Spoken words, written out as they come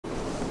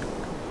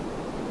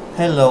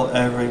Hello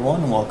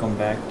everyone, welcome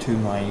back to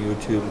my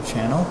YouTube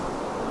channel.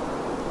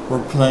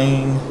 We're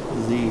playing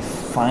the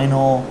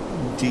final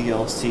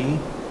DLC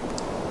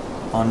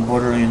on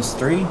Borderlands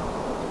 3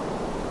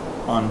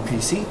 on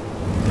PC.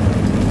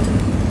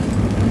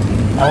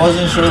 I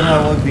wasn't sure if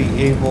I would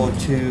be able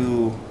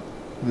to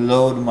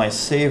load my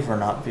save or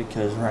not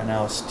because right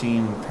now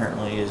Steam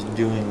apparently is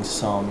doing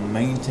some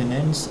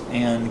maintenance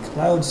and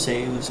cloud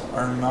saves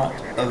are not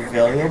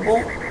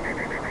available.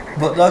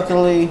 But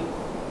luckily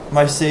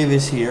my save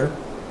is here.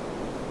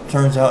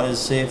 Turns out it's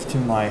saved to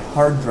my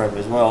hard drive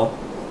as well.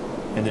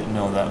 I didn't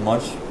know that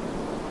much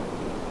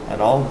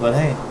at all, but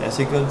hey, that's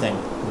a good thing.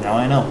 Now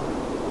I know.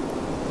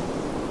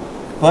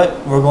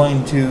 But we're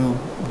going to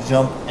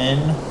jump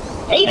in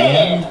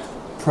and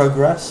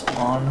progress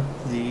on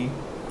the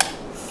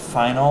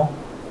final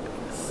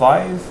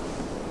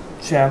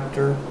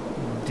 5-chapter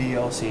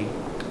DLC,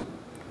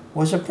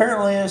 which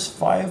apparently is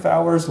 5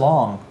 hours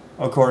long,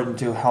 according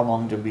to How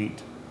Long to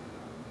Beat.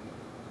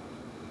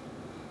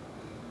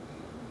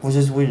 Which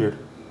is weird.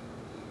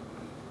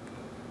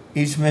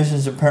 Each mission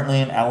is apparently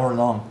an hour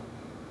long.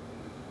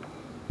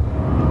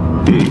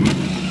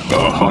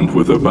 A hunt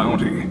with a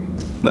bounty.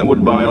 That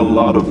would buy a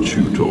lot of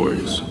chew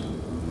toys.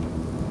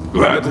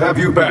 Glad to have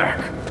you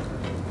back.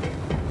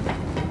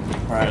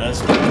 Alright,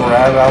 let's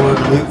grab our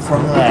loot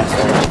from the last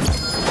one.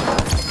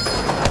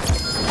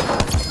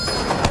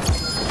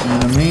 In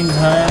the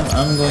meantime,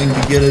 I'm going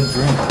to get a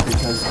drink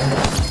because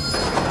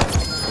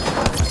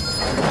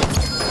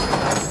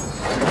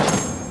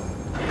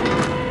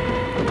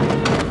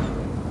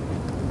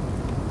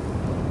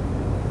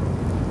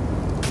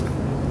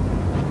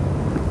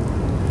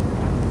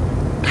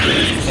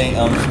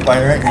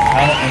Spider, you're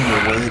kind of in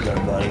your way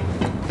there, buddy.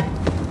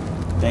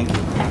 Thank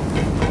you.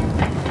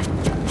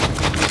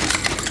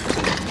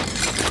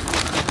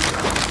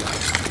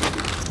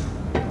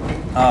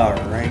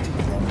 Alrighty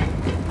then.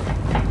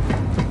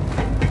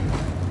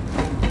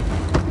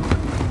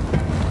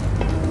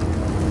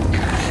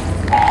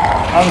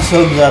 I'm so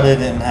glad I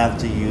didn't have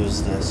to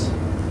use this.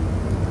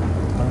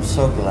 I'm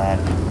so glad.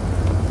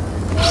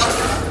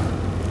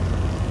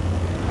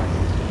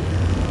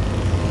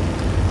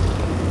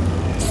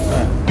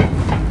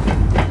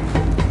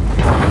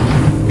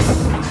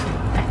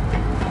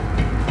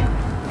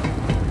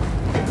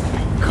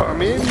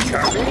 Come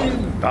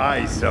in,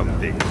 buy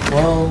something.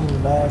 Whoa,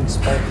 lag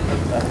spike, what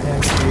the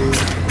heck, dude?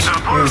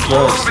 Here's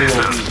those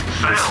seals.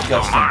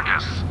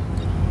 Disgusting.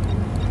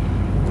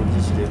 What did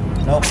this do?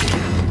 Nope.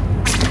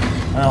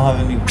 I don't have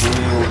any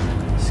blue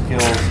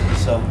skills,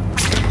 so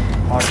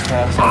hard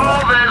pass.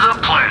 Always a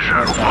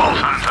pleasure, Wolf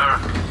Hunter.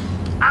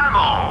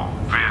 Ammo.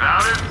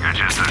 Without it, you're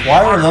just a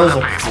Why are those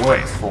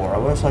equipped for? I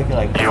wish I could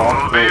like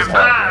block those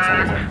out or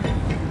something.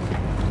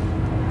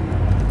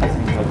 I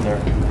think up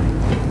there.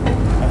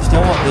 I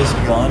still want this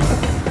gun.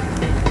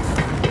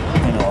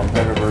 You know, a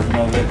better version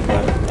of it,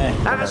 but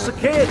As the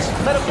kids,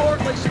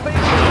 metaphorically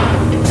speaking.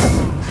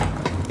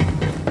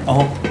 I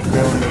hope to be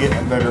able to get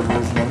a better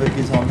version of it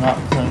because I'm not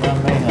playing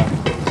on Mayhem.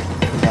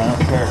 Because I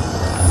don't care.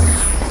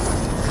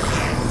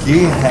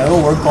 Gee, hell,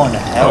 we're going to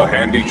hell. A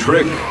handy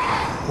trick.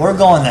 We're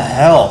going to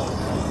hell.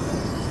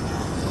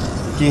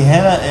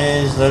 Gehenna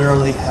is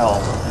literally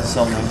hell in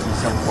some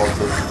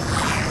cultures.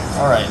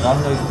 Alright, I'm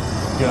going to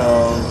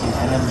go.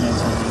 Gehenna means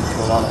something to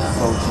a lot of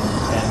folks in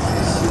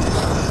fantasy suits.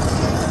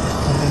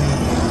 Something you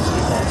use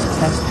as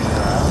testing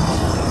grounds.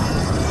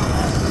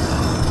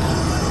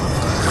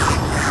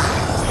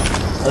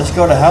 Let's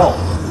go to hell.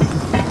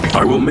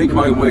 I will make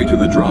my way to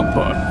the drop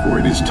pod, for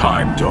it is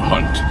time to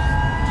hunt.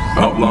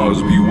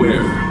 Outlaws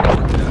beware.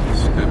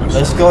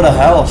 Let's go to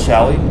hell,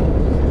 shall we?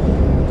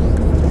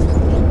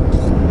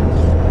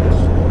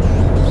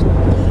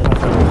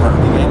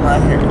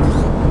 Right here.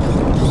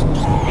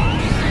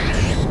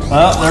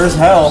 Well, there's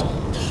hell.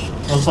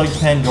 Looks like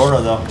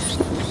Pandora, though.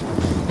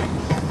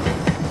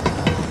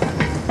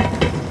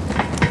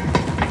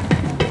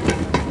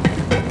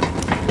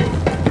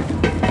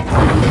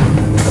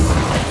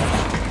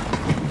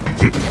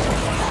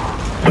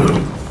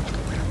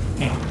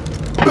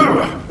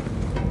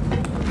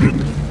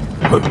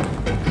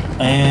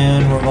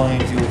 And we're going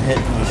to hit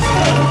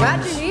machines.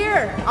 Roger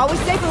here. Always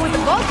safer with the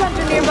Vault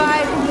Hunter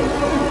nearby.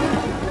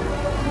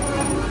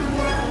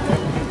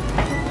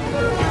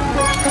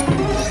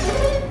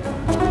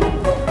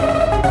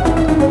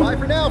 Bye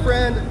for now,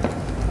 friend.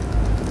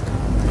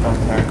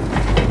 Okay.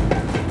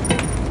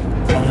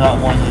 I'm not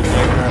one to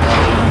bicker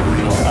about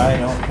people. I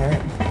don't care.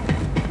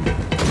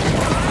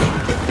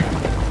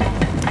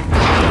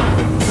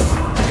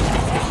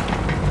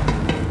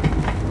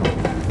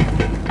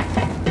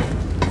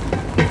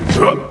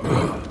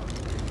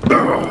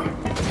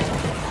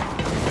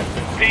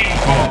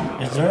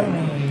 Is there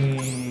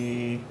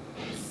any...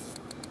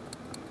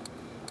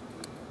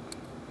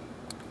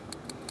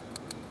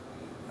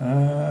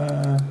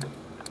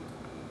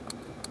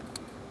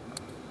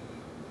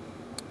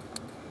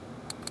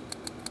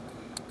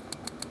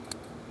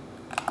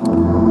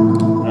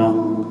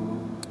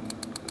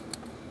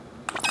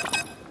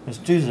 Let's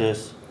do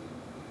this.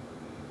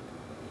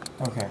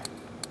 Okay.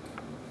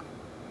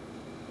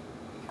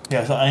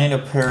 Yeah, so I need to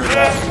pair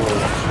that with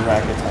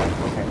rack attack.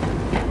 Okay.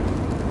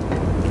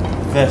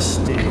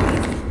 Vestige.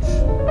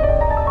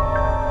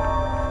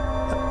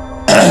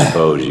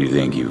 Suppose you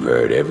think you've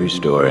heard every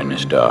story in the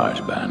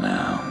stars by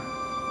now.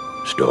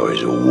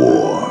 Stories of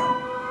war,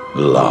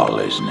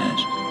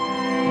 lawlessness,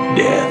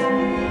 death.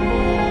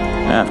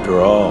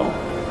 After all,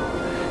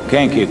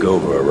 can't kick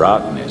over a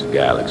rock in this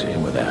galaxy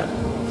without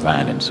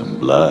finding some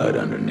blood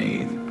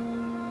underneath.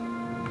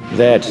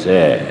 That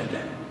said,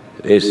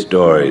 this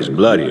story's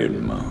bloodier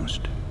than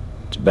most.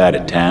 It's about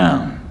a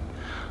town,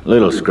 a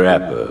little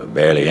scrap of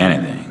barely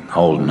anything,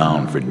 holding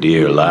on for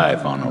dear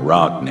life on a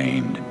rock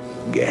named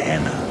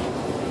Gehenna.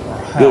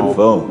 Good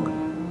folk,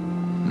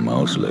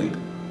 mostly.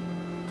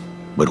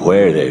 But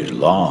where there's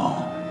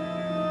law,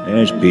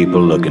 there's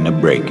people looking to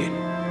break it.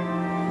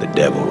 The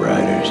Devil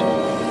Riders.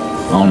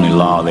 Only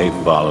law they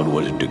followed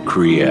was a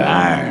decree of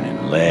iron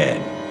and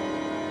lead.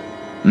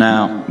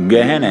 Now,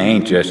 Gehenna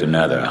ain't just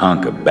another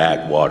hunk of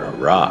backwater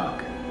rock.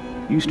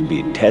 Used to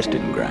be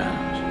testing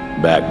grounds,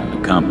 back when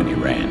the company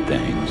ran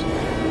things.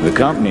 The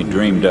company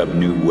dreamed up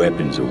new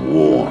weapons of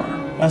war,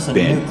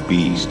 bent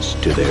beasts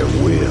to their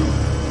will.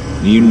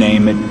 You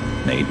name it,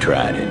 they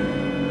tried it.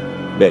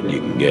 Bet you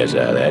can guess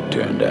how that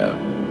turned out.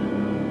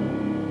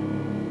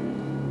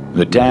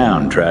 The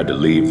town tried to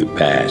leave the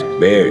past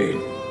buried,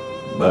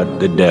 but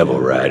the Devil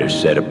Riders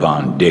set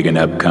upon digging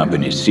up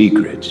company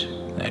secrets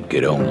that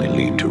could only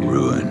lead to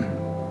ruin.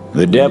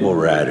 The Devil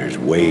Riders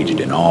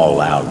waged an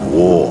all-out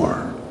war.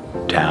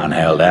 Town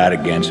held out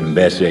against them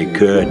best they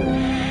could,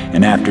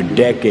 and after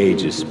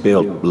decades of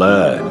spilt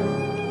blood,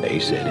 they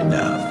said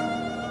enough.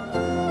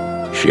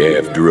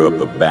 Sheriff drew up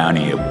a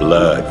bounty of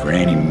blood for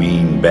any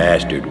mean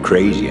bastard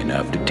crazy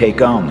enough to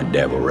take on the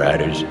Devil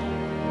Riders.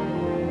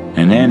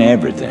 And then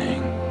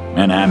everything,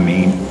 and I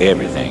mean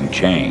everything,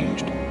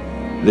 changed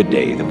the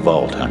day the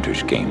Vault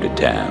Hunters came to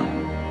town.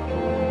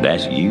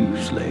 That's you,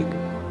 Slick.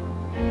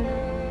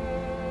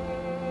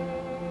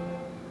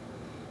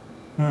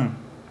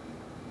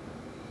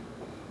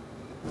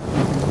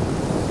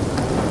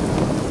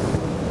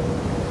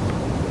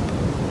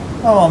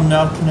 Oh, I'm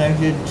now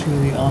connected to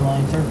the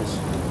online service.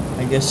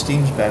 I guess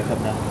Steam's back up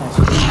now. Nice.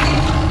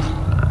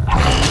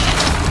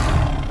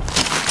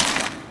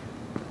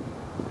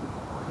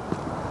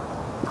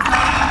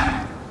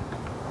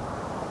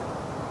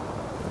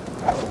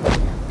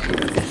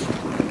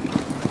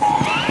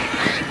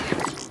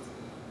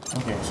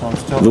 Okay, so I'm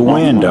still... The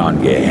wind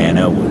on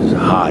Gehenna was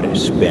hot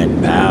as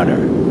spent powder.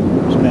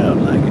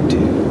 Smelled like it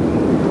too.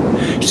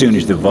 As soon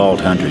as the Vault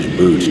Hunter's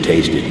boots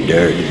tasted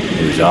dirt,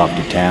 he was off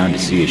to town to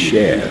see a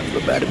sheriff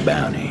about a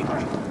bounty.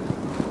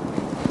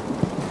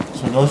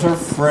 So those are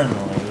friendly.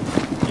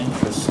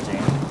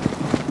 Interesting.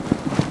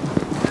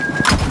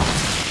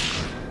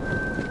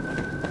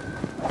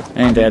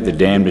 Ain't that the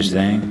damnedest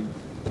thing?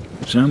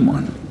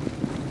 Someone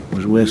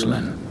was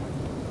whistling.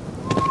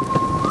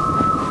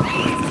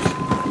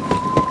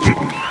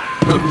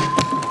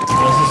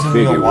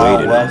 Figure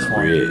waited on the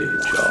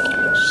bridge,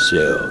 all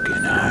silk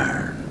and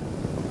iron.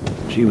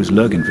 She was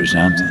looking for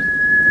something.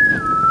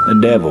 The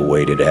devil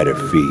waited at her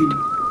feet,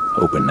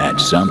 hoping that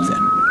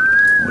something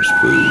was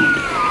food.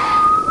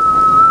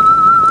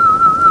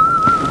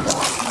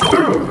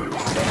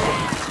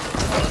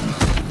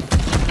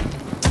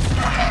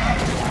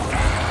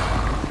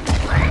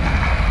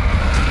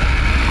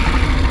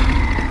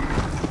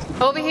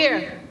 Over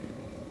here.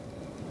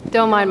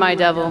 Don't mind my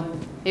devil.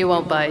 He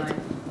won't bite.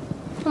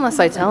 Unless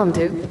I tell him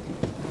to.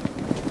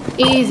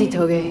 Easy,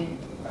 Toge.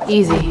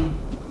 Easy.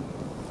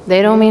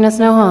 They don't mean us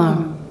no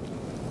harm.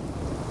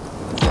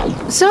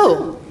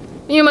 So,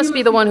 you must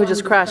be the one who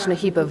just crashed in a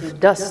heap of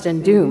dust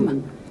and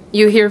doom.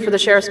 You here for the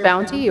sheriff's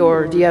bounty,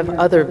 or do you have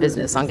other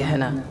business on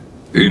Gehenna?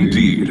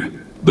 Indeed.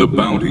 The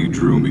bounty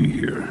drew me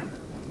here.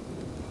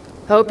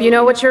 Hope you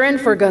know what you're in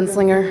for,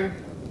 gunslinger.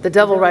 The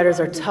Devil Riders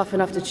are tough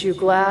enough to chew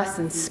glass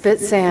and spit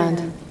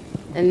sand,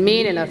 and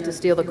mean enough to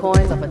steal the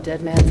coins off a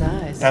dead man's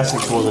eyes. That's a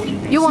cool looking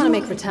beast. You want to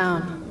make for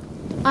town.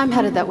 I'm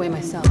headed that way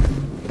myself.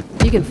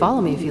 You can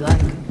follow me if you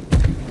like.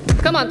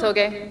 Come on,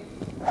 Toge.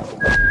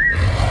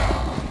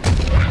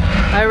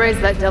 I raised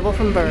that devil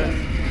from birth.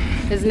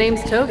 His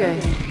name's Toge.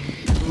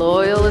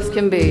 Loyal as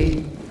can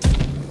be.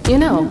 You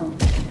know,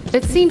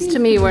 it seems to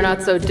me we're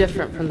not so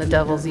different from the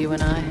devils, you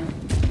and I.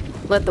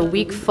 Let the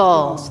weak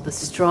fall so the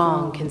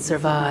strong can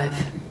survive.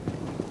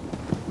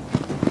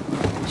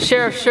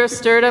 Sheriff sure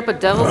stirred up a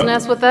devil's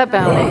nest with that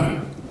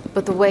bounty.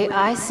 But the way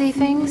I see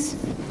things,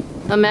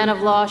 a man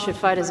of law should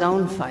fight his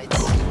own fights.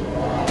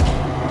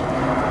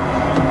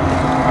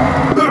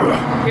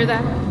 Hear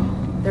that?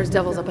 There's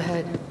devils up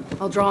ahead.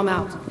 I'll draw them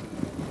out.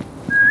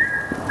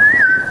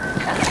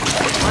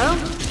 Well,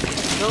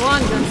 go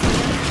on,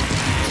 gunslinger.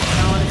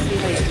 I want to see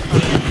how you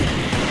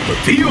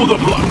fight. Feel the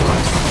blood!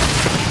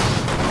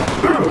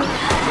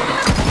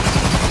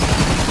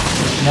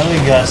 Now we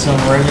got some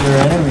regular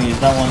enemies,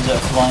 not ones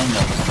that fly in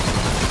the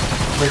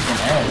freaking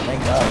air.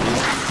 Thank God,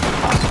 dude.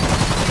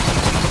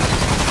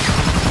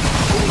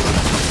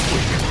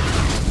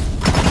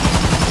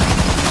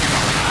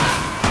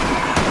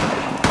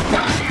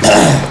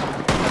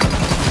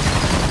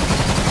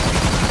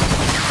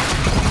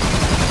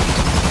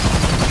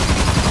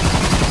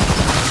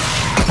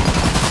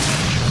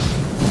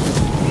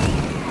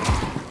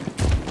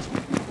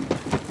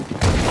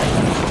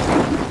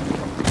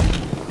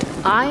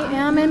 I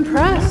am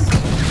impressed.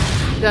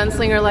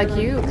 Gunslinger like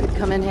you could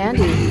come in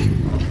handy.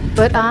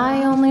 But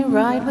I only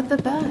ride with the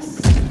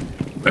best.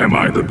 Am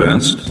I the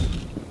best?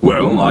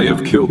 Well, I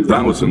have killed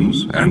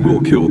thousands and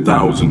will kill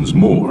thousands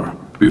more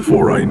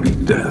before I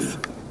meet death.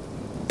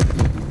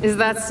 Is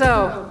that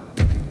so?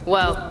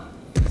 Well,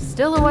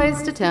 still a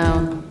ways to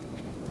town.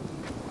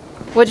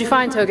 What'd you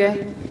find,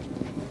 Toge?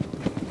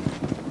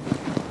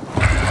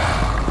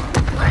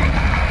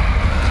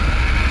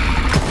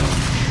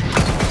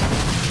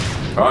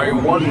 I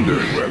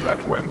wondered where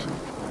that went.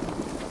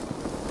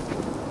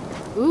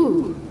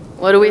 Ooh,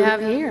 what do we have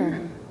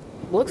here?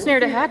 Looks near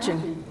to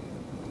hatching.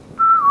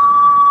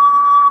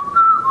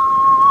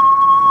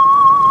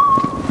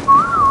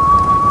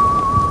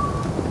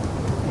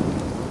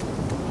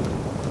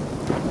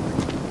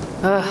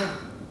 Ugh,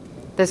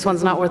 this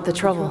one's not worth the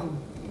trouble.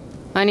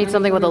 I need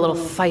something with a little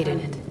fight in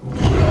it.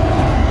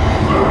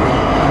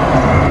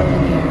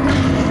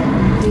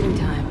 Leaving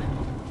time.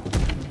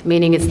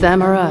 Meaning it's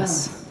them or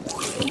us.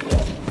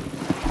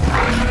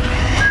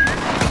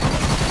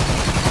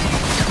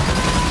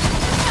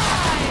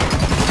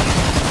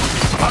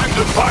 Time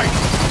to fight!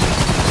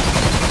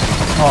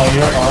 Oh,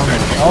 you're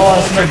armored. Oh,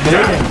 it's my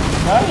building.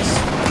 Nice.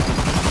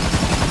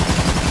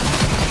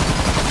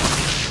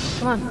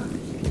 Come on.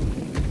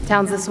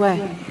 Town's this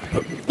way.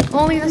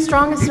 Only the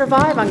strongest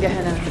survive on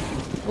Gehenna.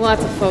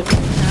 Lots of folks in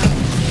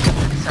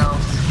town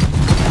themselves.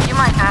 You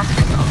might ask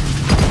yourself.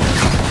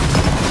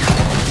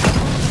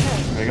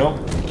 There you go.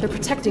 They're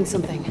protecting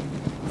something.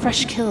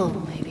 Fresh kill,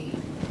 maybe.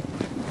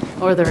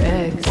 Or their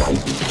eggs. Scourge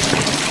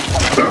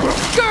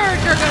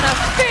are gonna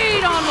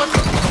feed on what's...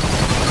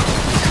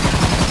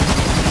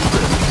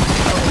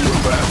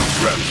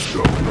 Let's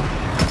go.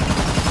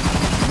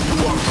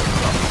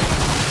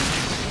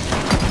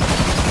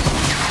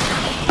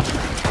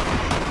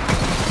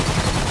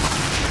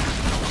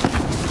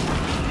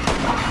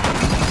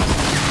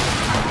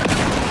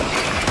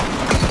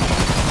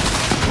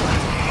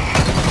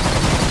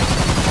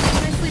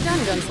 Nicely done,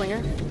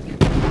 Gunslinger.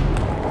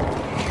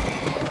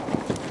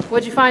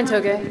 What'd you find,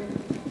 Toge?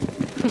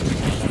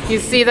 You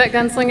see that,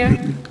 Gunslinger?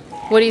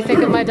 What do you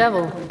think of my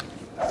devil?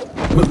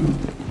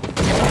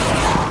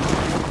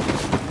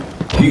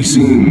 He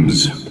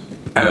seems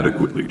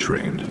adequately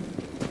trained.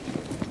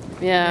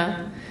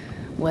 Yeah.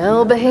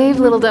 Well-behaved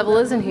little devil,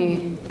 isn't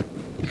he?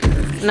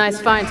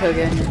 Nice find,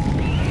 Toge.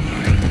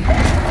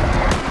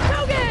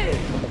 Toge!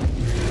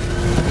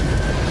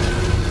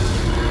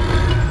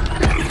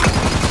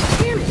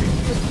 Damn it!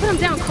 Let's put him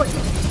down quick.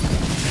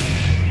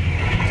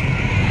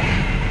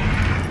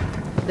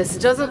 This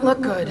doesn't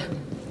look good.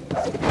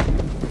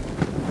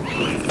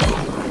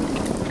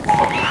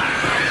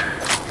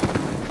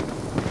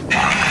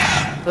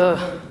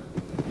 Ugh.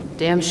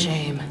 Damn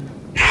shame.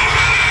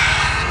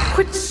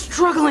 Quit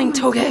struggling,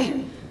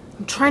 Toge!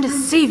 I'm trying to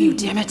save you,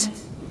 damn it!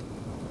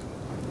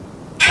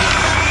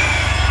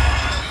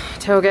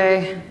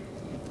 Toge,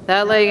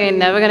 that leg ain't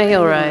never gonna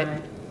heal right.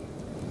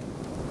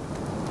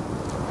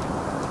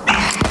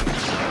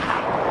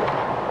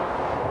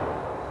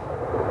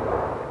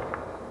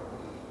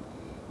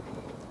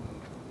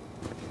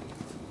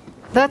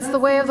 That's the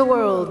way of the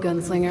world,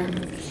 Gunslinger.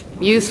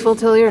 Useful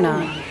till you're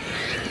not.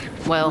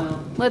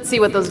 Well, let's see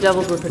what those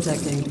devils were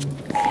protecting.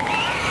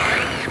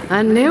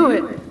 I knew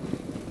it!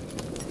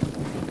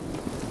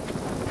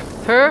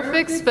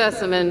 Perfect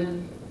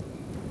specimen.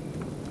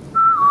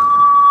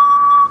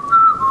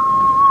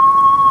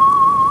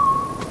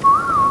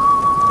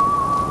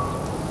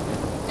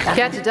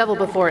 Catch a devil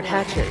before it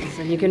hatches,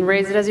 and you can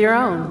raise it as your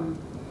own.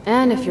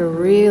 And if you're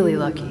really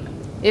lucky,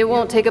 it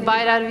won't take a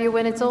bite out of you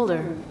when it's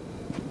older.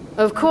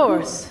 Of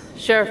course,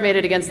 Sheriff made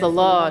it against the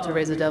law to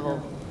raise a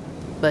devil.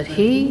 But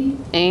he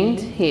ain't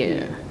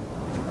here.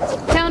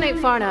 Town ain't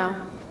far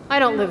now. I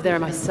don't live there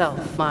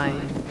myself. My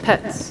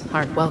pets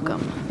aren't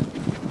welcome.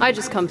 I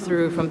just come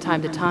through from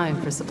time to time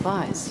for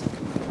supplies.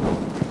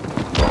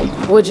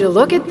 Would you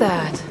look at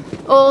that?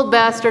 Old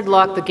bastard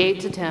locked the gate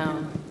to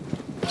town.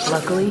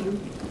 Luckily,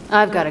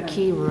 I've got a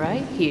key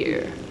right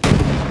here.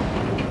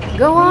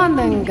 Go on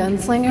then,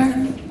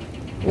 Gunslinger.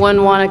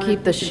 Wouldn't want to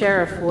keep the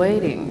sheriff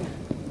waiting.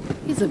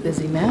 He's a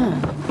busy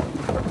man.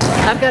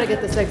 I've got to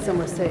get this egg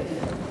somewhere safe.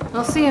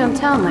 I'll see you in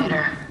town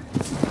later.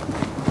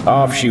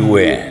 Off she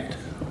went.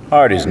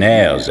 Hard as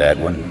nails, that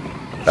one.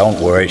 Don't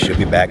worry, she'll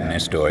be back in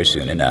this story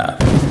soon enough.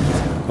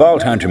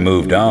 Vault Hunter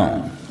moved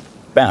on.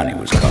 Bounty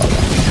was called.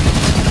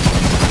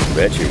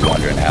 Bet you're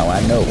wondering how I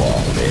know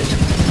all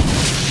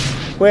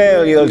this.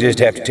 Well, you'll just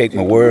have to take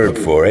my word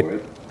for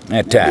it.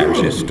 At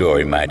times this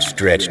story might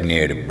stretch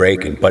near to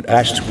breaking, but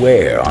I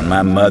swear on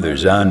my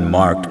mother's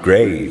unmarked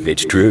grave,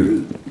 it's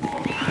true.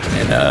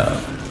 And,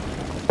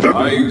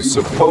 I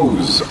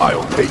suppose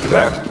I'll take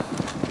that.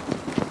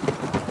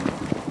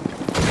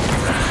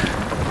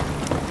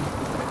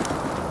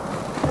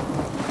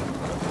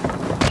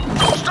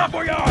 Stop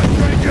where you are,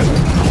 stranger!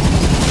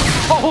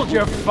 Hold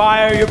your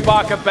fire, you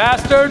baka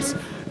bastards!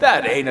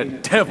 That ain't a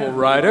devil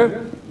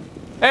rider.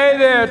 Hey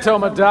there,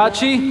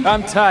 Tomodachi.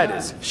 I'm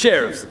Titus,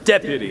 Sheriff's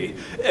deputy.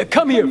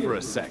 Come here for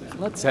a sec.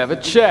 Let's have a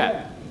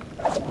chat.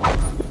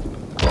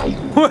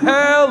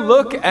 Well,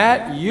 look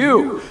at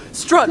you.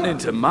 Strutting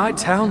into my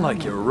town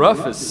like you're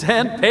rough as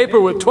sandpaper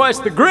with twice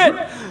the grit.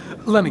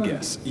 Let me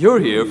guess, you're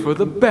here for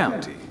the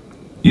bounty.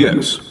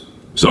 Yes.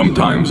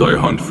 Sometimes I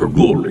hunt for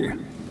glory.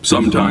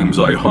 Sometimes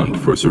I hunt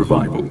for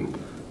survival.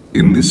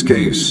 In this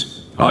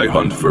case, I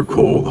hunt for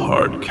cold,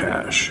 hard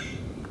cash.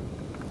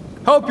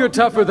 Hope you're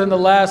tougher than the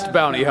last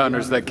bounty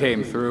hunters that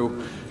came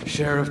through.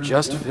 Sheriff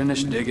just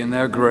finished digging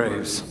their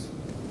graves.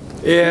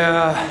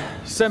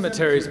 Yeah,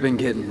 cemetery's been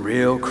getting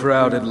real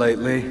crowded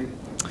lately.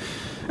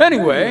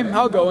 Anyway,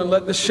 I'll go and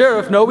let the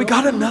sheriff know we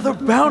got another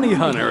bounty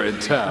hunter in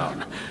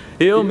town.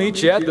 He'll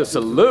meet you at the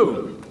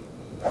saloon.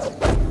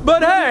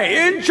 But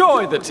hey,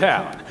 enjoy the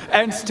town,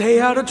 and stay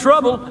out of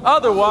trouble.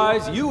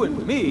 Otherwise, you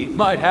and me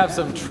might have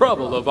some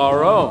trouble of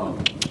our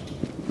own.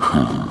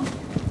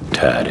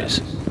 Titus.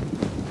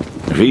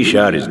 If he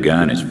shot his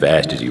gun as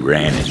fast as he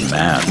ran his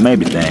mouth,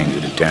 maybe things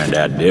would have turned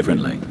out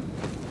differently.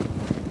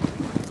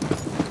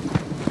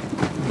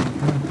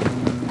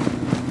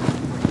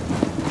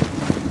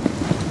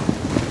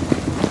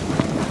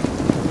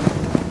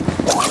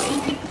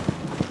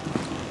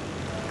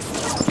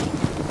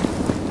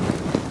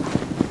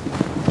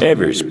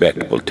 Every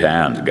respectable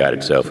town's got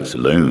itself a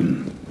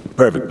saloon.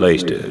 Perfect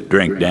place to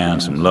drink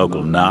down some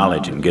local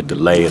knowledge and get the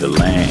lay of the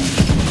land.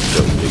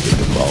 Go visit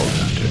the Vault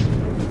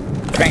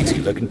Hunter. Fancy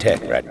looking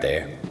tech right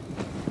there.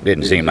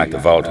 Didn't seem like the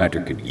Vault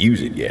Hunter could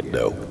use it yet,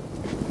 though.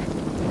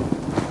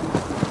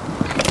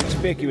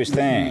 Conspicuous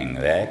thing,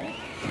 that.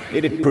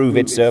 It'd prove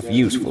itself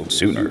useful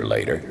sooner or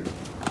later.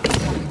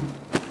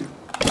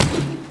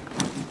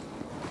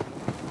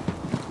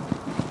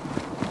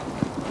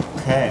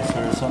 Okay, so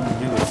there's something to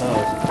do with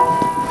those.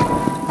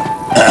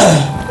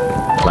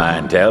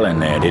 Clientele in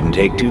there didn't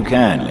take too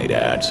kindly to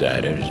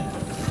outsiders.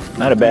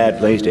 Not a bad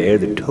place to air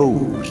the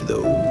toes,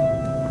 though.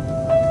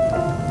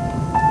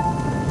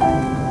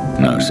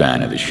 No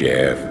sign of the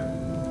sheriff.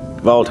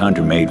 Vault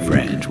Hunter made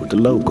friends with the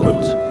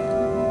locals.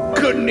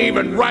 Couldn't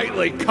even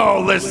rightly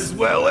call this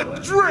swell a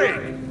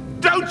drink.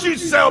 Don't you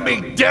sell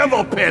me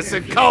devil piss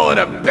and call it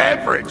a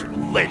beverage,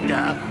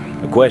 Linda.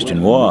 The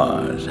question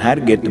was, how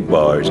to get the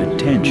bar's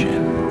attention.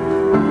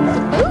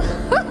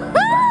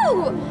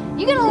 Ooh-hoo-hoo!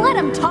 You gonna let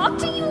him talk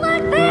to you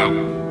like that?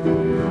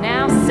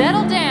 Now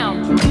settle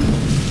down.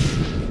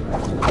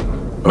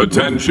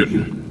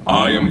 Attention!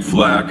 I am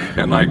Flack,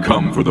 and I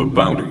come for the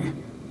bounty.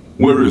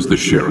 Where is the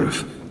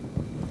sheriff?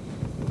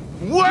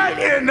 What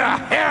in the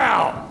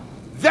hell?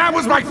 That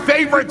was my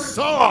favorite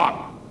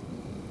song!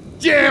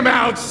 Damn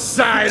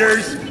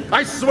outsiders!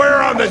 I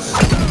swear on the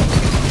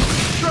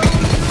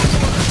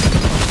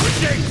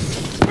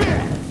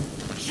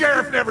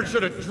Sheriff never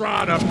should have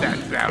drawn up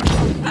that bounty.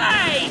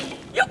 Hey!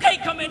 You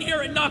can't come in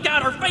here and knock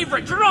out our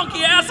favorite drunk,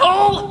 you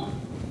asshole!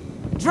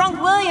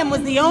 Drunk William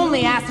was the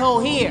only asshole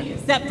here,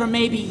 except for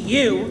maybe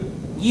you.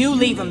 You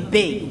leave him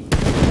be.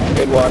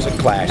 It was a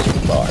classic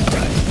bar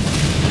fight.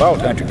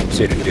 Vault Hunter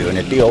considered doing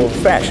it the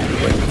old-fashioned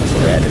way,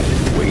 rather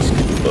than wasting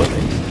a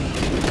bullet.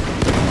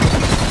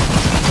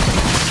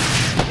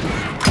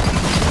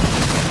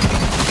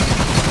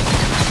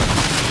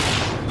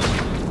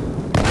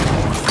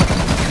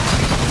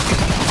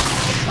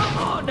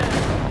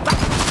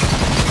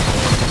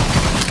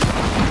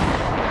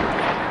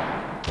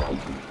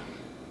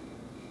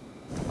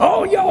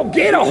 Oh, y'all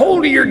get a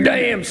hold of your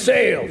damn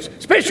selves.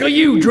 Especially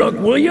you, Drunk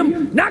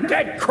William. Knock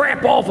that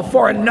crap off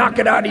before I knock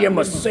it out of you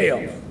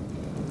myself.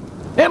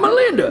 And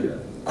Melinda,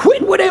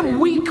 quit with them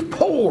weak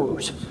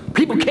pores.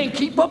 People can't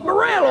keep up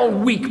morale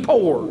on weak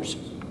pores.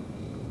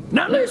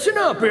 Now listen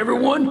up,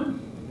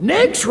 everyone.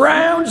 Next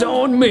round's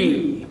on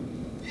me.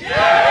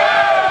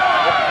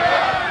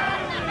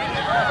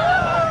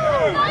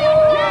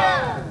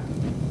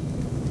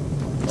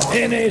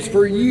 And as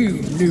for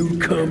you,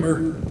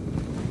 newcomer,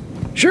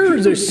 sure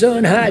as the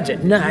sun hides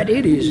at night,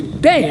 it is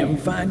damn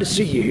fine to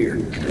see you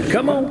here.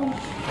 Come on,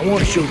 I want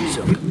to show you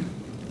something.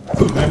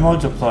 I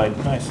multiplied,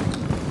 nice.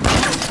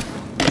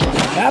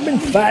 I've been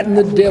fighting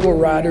the Devil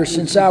Rider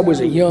since I was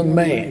a young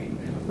man.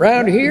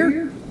 Round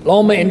here,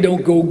 lawman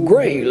don't go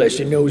gray unless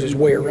he knows his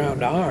way around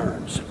the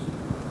irons.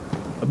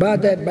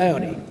 About that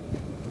bounty.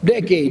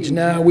 Decades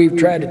now we've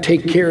tried to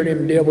take care of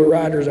them Devil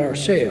Riders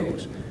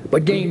ourselves,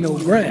 but gained no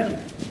ground.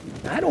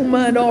 I don't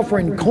mind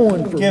offering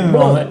coin for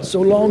blood so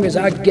long as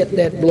I get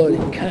that blood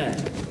in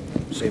kind.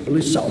 Simple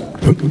as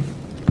salt.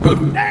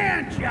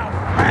 Dance, you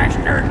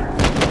bastard!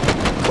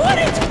 Quit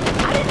it!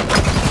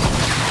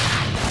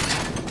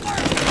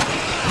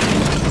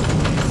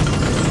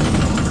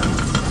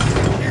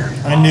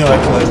 I knew I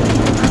could.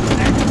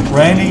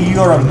 Randy,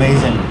 you're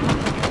amazing.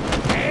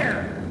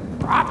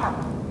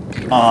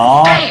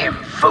 Aww. Damn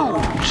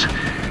fools!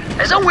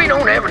 As though we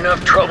don't have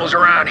enough troubles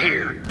around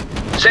here.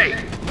 Say,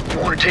 you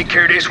want to take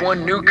care of this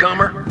one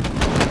newcomer?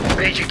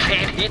 Bet you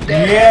can't hit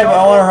that. Yeah, but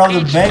I want to run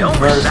the bank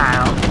first.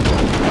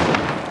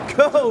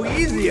 Go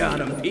easy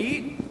on him,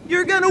 Pete.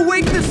 You're gonna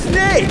wake the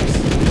snakes.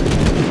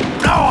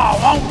 No, I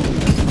won't.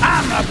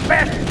 I'm the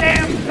best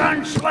damn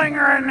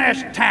gunslinger in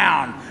this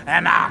town,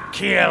 and I'll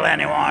kill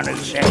anyone who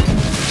says.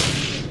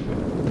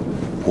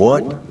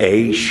 What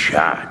a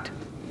shot.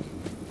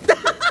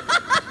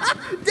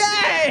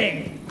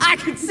 Dang! I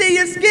can see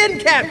your skin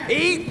cap,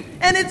 Pete!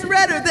 And it's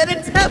redder than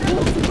a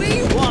devil's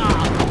wee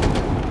wop!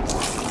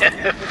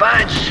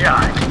 Fine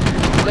shot.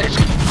 Let's...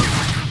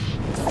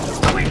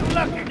 Quit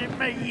looking at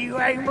me, you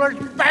aimless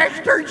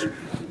bastards!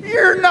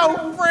 You're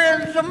no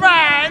friends of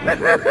mine!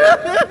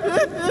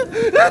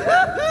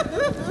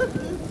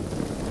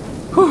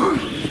 Whew.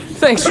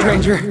 Thanks,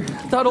 stranger.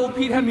 Thought old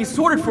Pete had me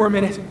sorted for a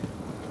minute.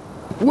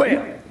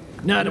 Well,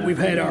 now that we've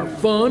had our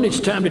fun, it's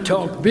time to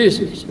talk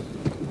business.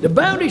 The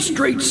bounty's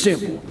straight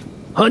simple.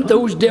 Hunt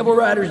those devil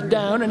riders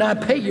down and I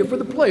pay you for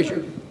the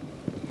pleasure.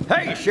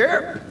 Hey,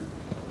 Sheriff.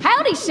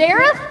 Howdy,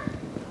 Sheriff.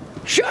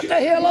 Shut the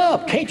hell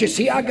up. Can't you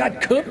see I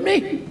got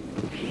company?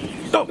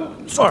 Oh,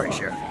 sorry,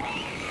 Sheriff.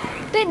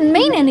 Didn't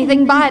mean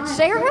anything by it,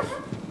 Sheriff.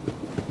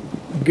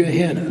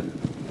 Gehenna.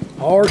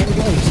 Harsh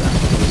place out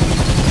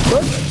there.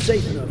 But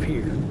safe enough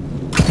here.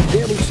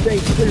 Devil stay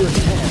clear of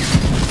town.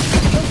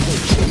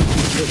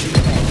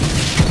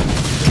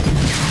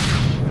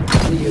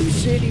 The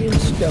obsidian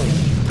stone.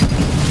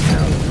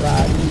 Town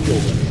pride and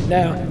joy.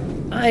 Now,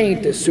 I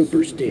ain't the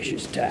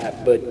superstitious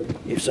type, but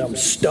if some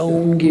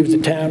stone gives the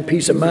town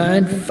peace of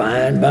mind,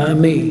 fine by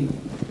me.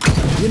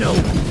 You know,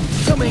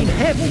 some ain't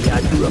happy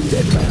I grew up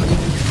that mountain,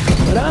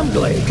 but I'm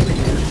glad you're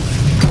here.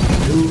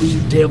 Those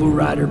devil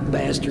rider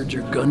bastards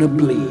are gonna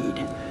bleed,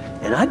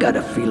 and I got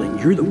a feeling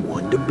you're the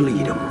one to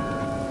bleed them.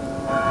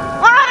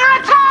 We're under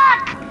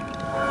attack!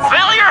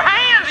 Fill your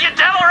hands, you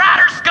devil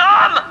rider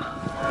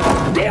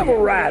scum! Devil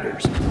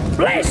riders,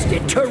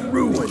 blasted to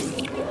ruin.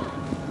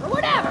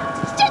 Whatever.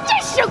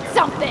 Just shoot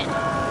something.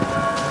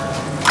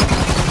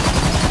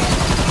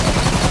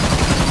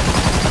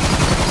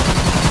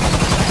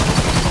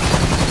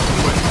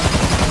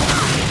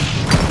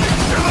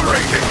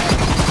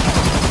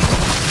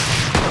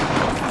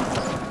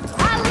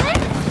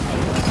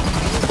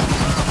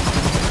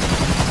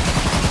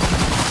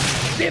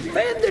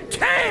 Defend the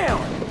town!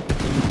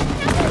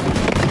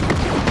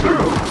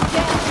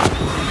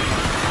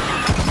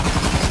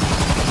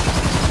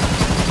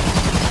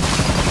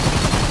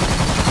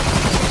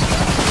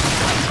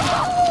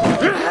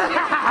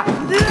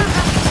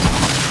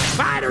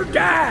 Fight or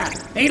die!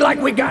 Ain't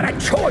like we got a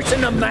choice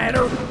in the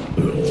matter.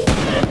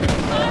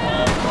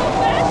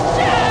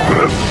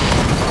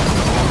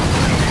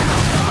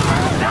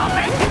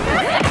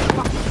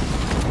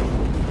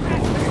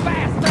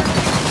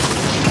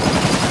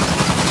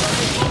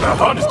 The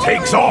hunt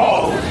takes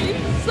all!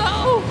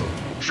 So?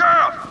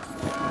 Sheriff!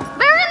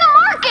 They're in the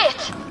market!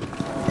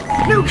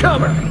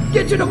 Newcomer,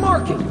 get to the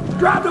market.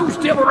 Drive those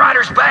devil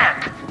Riders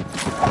back!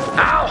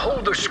 I'll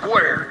hold the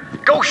square.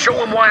 Go show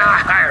them why I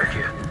hired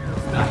you.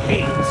 I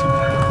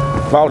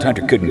hate. Vault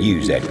Hunter couldn't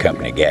use that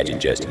company gadget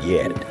just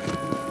yet.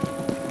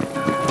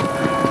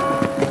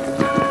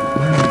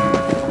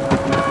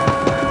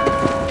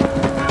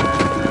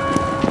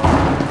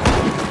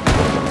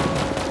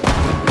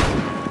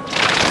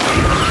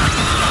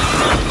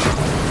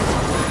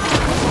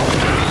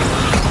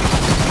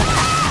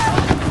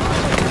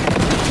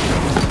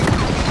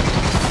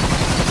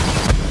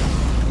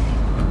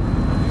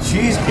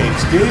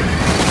 Cheesecakes, dude.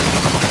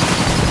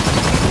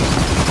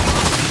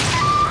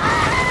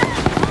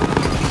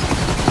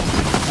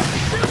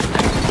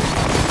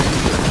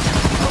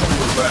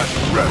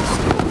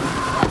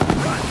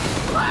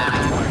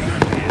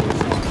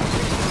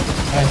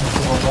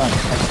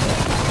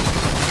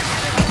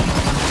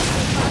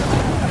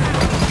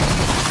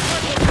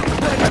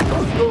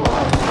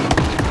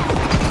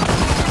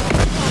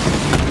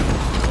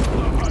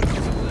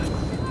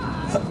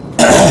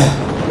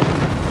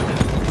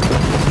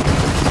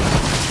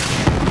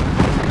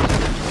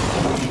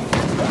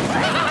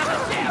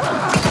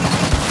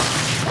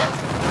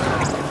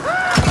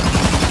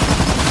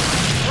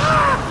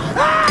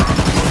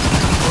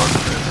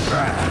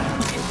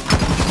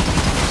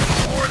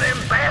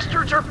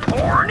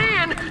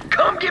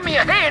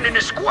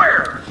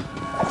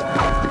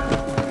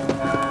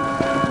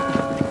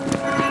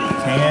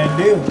 Can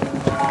do.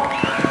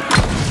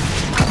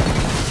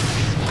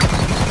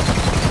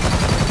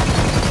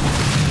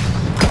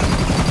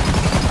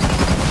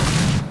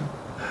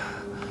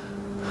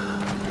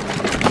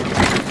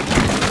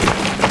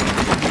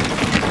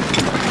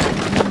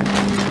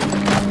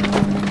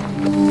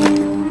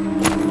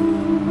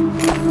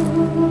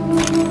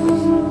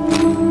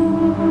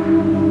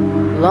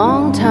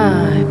 Long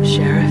time,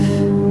 Sheriff.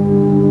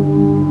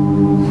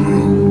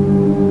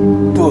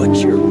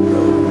 Butcher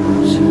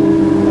Rose.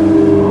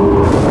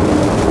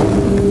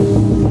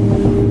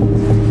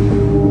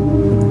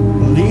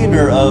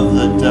 Leader of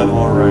the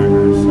Devil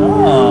Riders.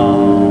 Oh.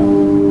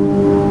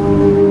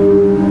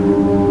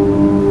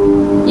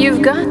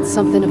 You've got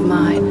something of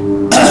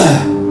mine.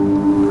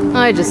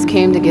 I just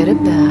came to get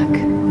it back.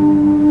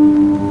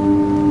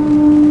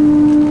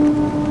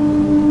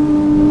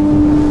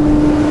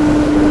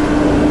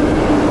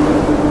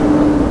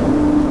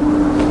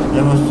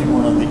 That must be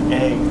one of the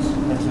eggs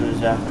that it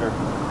was after.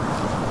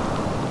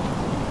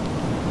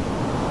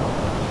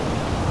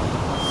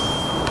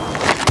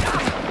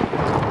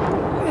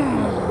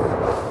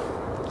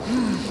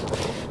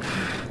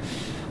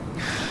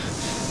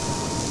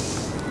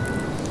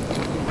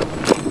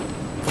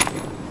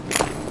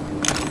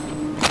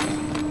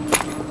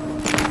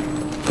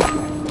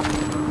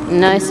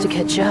 Nice to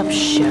catch up,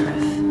 Sheriff.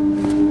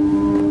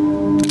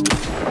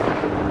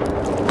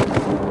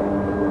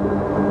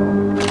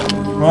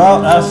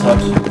 Well, that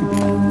sucks.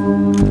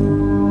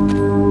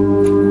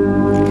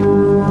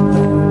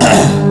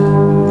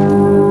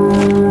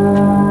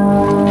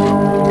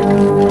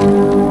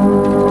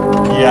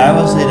 Yeah, I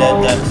will say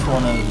that's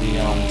one of the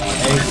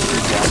eggs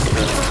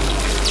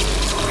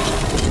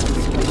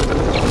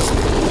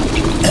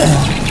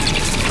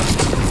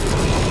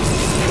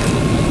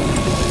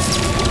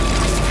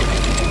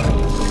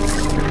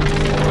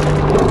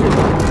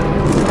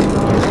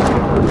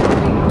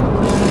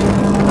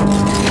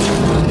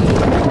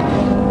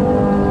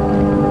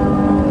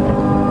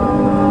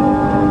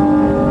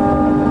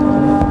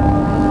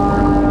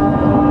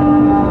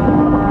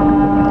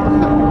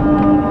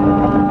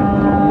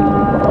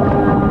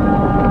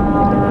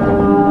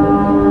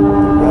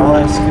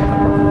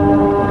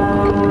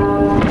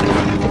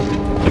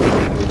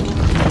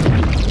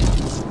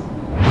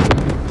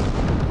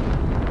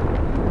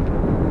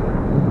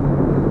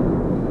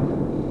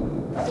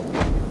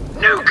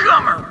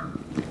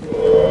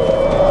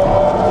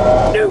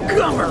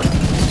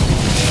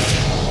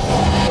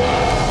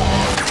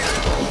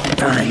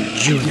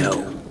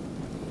Juno.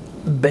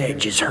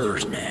 Badge is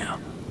hers now.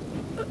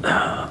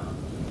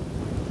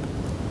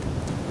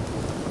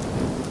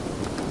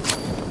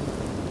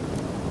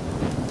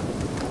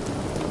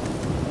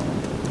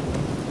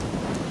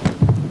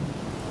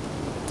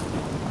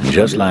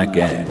 Just like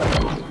that,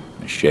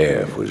 the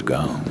sheriff was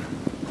gone.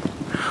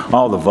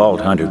 All the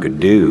Vault Hunter could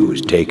do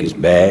was take his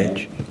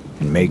badge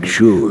and make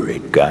sure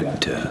it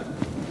got to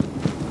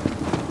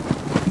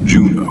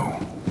Juno.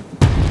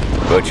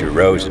 Butcher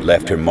Rose had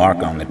left her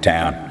mark on the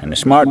town, and the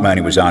smart money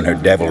was on her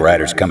devil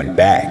riders coming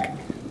back.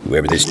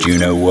 Whoever this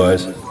Juno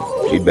was,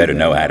 she'd better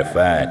know how to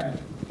fight.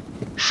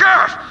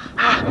 Sheriff!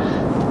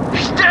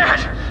 He's dead!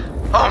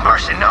 Oh,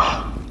 mercy,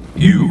 no!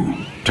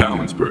 You,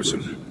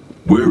 townsperson,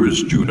 where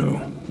is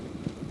Juno?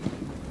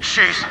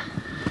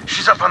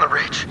 She's up on the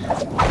ridge.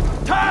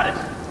 Titus!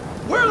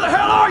 Where the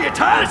hell are you,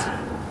 Titus?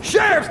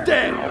 Sheriff's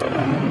dead!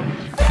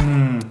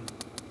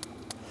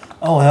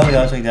 Oh, hell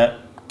yeah, I'll take that.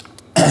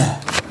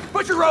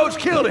 Butcher Rhodes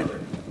killed him!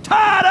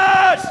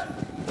 Titus!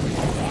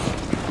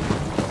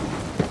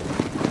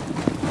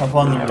 Up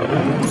on the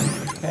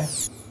roof. Okay.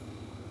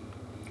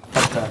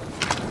 Okay.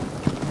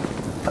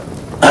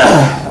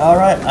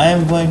 Alright, I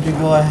am going to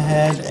go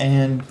ahead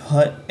and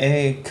put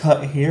a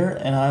cut here,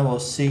 and I will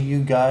see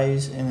you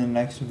guys in the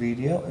next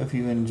video. If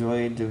you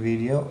enjoyed the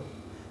video,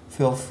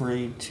 feel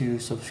free to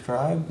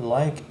subscribe,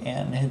 like,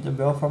 and hit the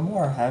bell for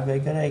more. Have a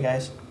good day,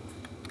 guys.